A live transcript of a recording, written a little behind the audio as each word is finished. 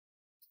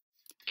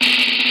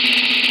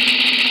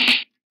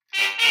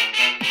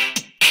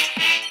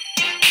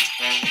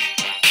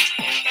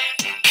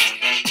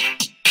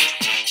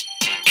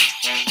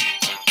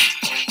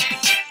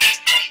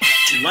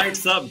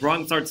Lights up,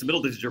 Bronx Arts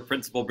Middle. This is your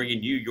principal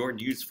bringing you your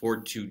news for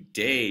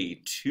today,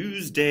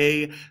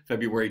 Tuesday,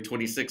 February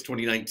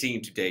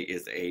 2019. Today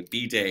is a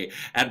B-Day.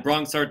 At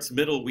Bronx Arts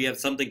Middle, we have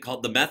something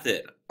called the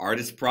method,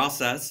 artist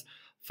process,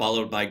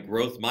 followed by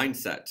growth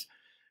mindset.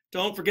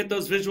 Don't forget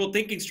those visual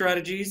thinking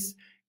strategies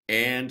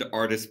and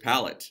artist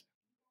palette.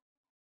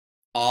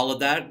 All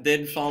of that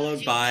then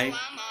followed by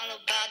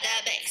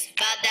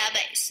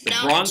the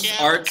Bronx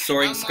Art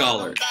Soaring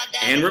Scholars.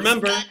 And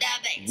remember,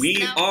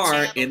 we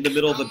are in the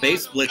middle of a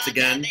bass blitz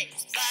again.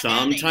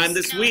 Sometime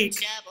this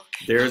week,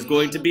 there's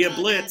going to be a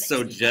blitz,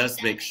 so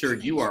just make sure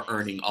you are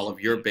earning all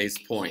of your base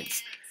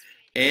points.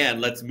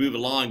 And let's move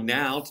along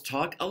now to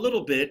talk a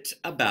little bit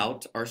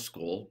about our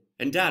school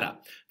and data.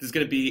 This is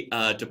going to be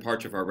a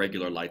departure of our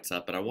regular Lights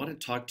Up, but I want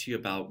to talk to you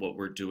about what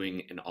we're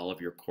doing in all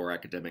of your core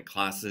academic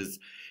classes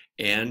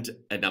and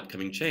an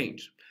upcoming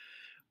change.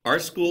 Our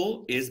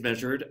school is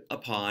measured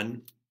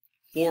upon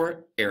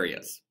 4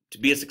 areas to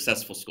be a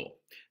successful school.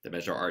 They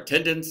measure our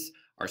attendance,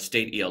 our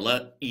state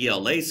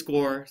ELA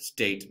score,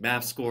 state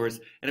math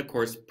scores, and of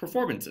course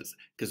performances,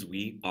 because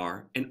we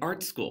are an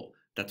art school.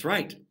 That's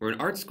right, we're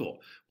an art school,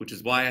 which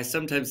is why I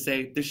sometimes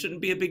say this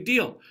shouldn't be a big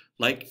deal,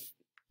 like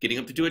getting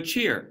up to do a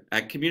cheer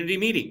at community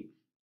meeting.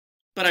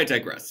 But I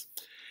digress.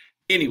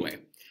 Anyway,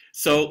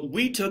 so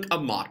we took a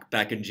mock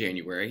back in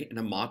January, and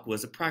a mock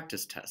was a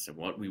practice test. And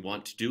what we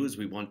want to do is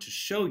we want to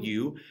show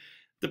you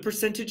the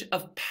percentage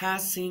of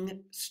passing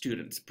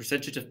students,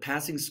 percentage of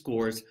passing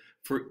scores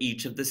for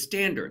each of the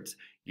standards.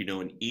 You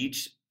know, in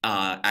each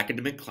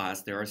academic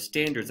class, there are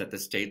standards that the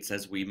state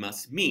says we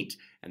must meet,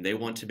 and they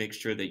want to make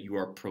sure that you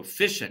are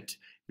proficient,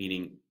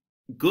 meaning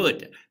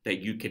good, that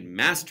you can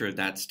master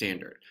that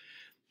standard.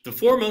 The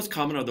 4 most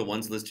common are the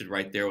ones listed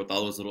right there with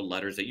all those little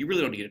letters that you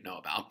really don't need to know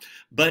about,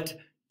 but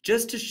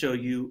just to show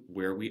you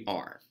where we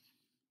are.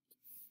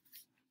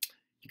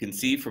 You can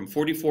see from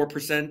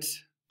 44%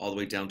 all the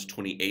way down to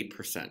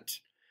 28%.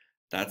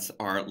 That's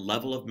our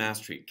level of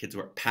mastery. Kids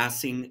who are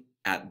passing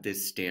at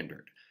this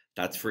standard.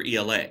 That's for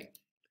ELA.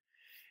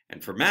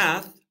 And for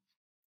math,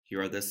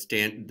 here are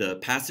the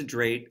passage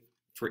rate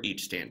for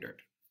each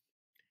standard.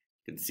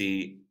 You can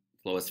see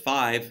lowest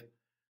 5,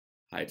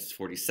 highest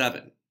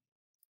 47.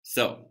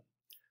 So,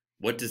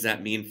 what does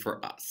that mean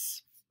for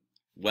us?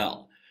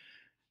 Well,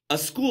 a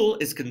school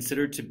is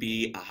considered to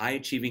be a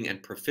high-achieving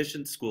and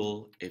proficient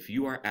school if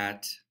you are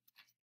at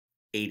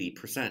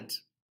 80%.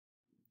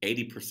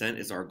 80%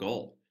 is our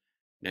goal.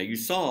 Now, you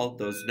saw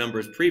those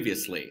numbers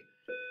previously.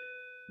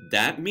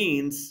 That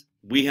means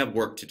we have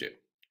work to do.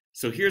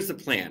 So here's the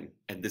plan,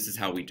 and this is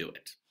how we do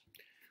it.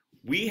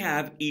 We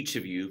have each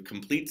of you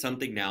complete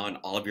something now in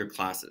all of your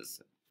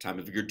classes. Time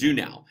of your due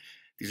now.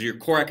 These are your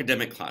core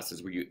academic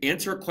classes where you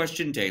answer a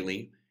question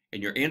daily,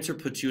 and your answer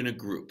puts you in a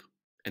group.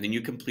 And then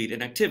you complete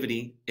an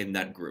activity in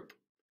that group.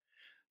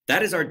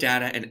 That is our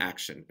data and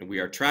action, and we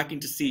are tracking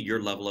to see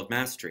your level of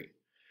mastery.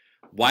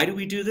 Why do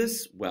we do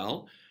this?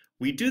 Well,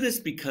 we do this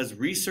because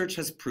research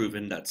has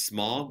proven that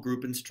small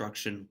group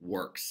instruction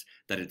works,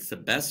 that it's the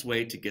best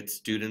way to get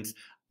students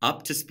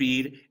up to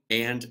speed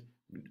and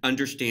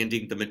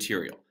understanding the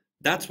material.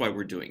 That's why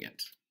we're doing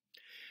it.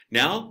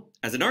 Now,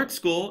 as an art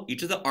school,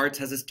 each of the arts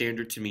has a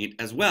standard to meet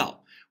as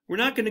well. We're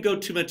not going to go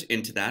too much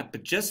into that,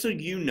 but just so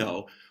you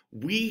know,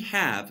 we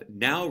have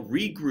now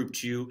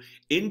regrouped you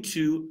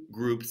into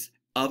groups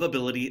of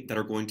ability that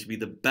are going to be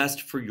the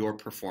best for your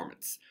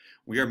performance.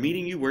 We are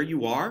meeting you where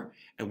you are,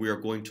 and we are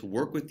going to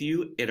work with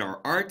you in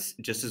our arts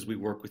just as we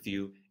work with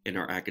you in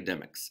our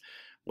academics.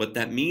 What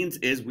that means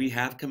is we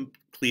have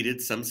completed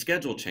some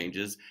schedule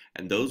changes,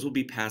 and those will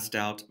be passed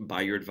out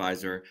by your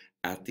advisor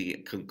at the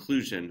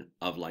conclusion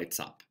of Lights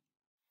Up.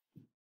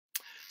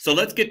 So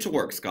let's get to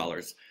work,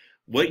 scholars.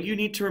 What you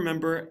need to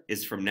remember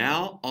is from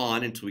now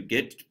on until we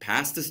get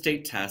past the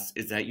state test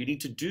is that you need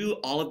to do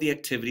all of the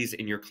activities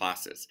in your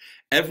classes.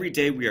 Every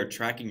day we are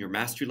tracking your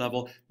mastery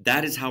level.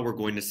 That is how we're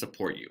going to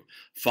support you.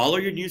 Follow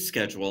your new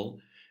schedule.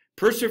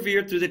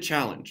 Persevere through the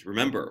challenge.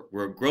 Remember,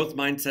 we're a growth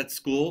mindset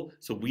school,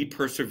 so we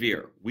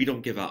persevere. We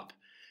don't give up.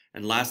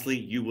 And lastly,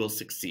 you will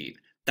succeed.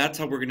 That's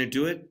how we're going to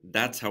do it.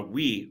 That's how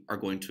we are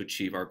going to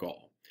achieve our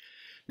goal.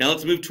 Now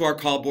let's move to our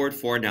call board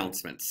for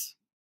announcements.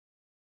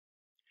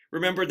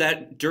 Remember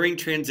that during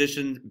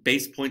transition,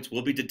 base points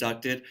will be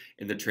deducted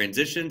in the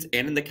transitions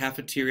and in the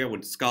cafeteria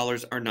when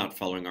scholars are not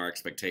following our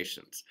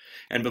expectations.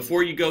 And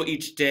before you go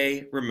each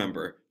day,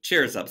 remember,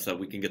 chairs up so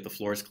we can get the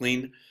floors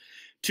clean.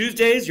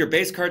 Tuesdays, your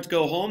base cards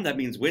go home. That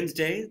means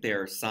Wednesday, they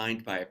are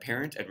signed by a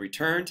parent and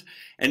returned.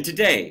 And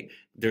today,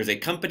 there's a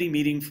company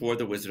meeting for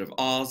the Wizard of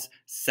Oz,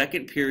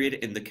 second period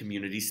in the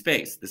community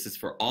space. This is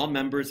for all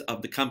members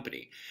of the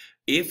company.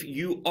 If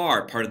you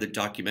are part of the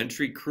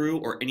documentary crew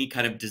or any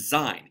kind of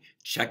design,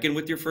 check in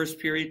with your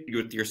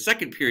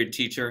second period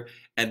teacher,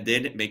 and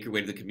then make your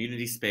way to the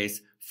community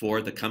space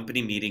for the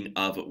company meeting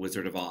of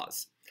Wizard of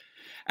Oz.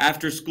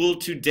 After school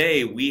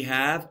today, we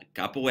have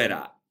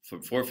capoeira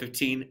from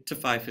 4:15 to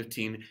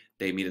 5:15.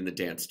 They meet in the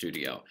dance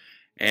studio.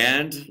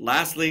 And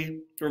lastly,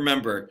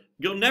 remember,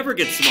 you'll never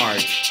get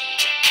smart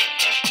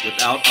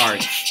without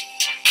arts.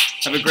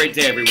 Have a great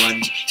day,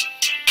 everyone.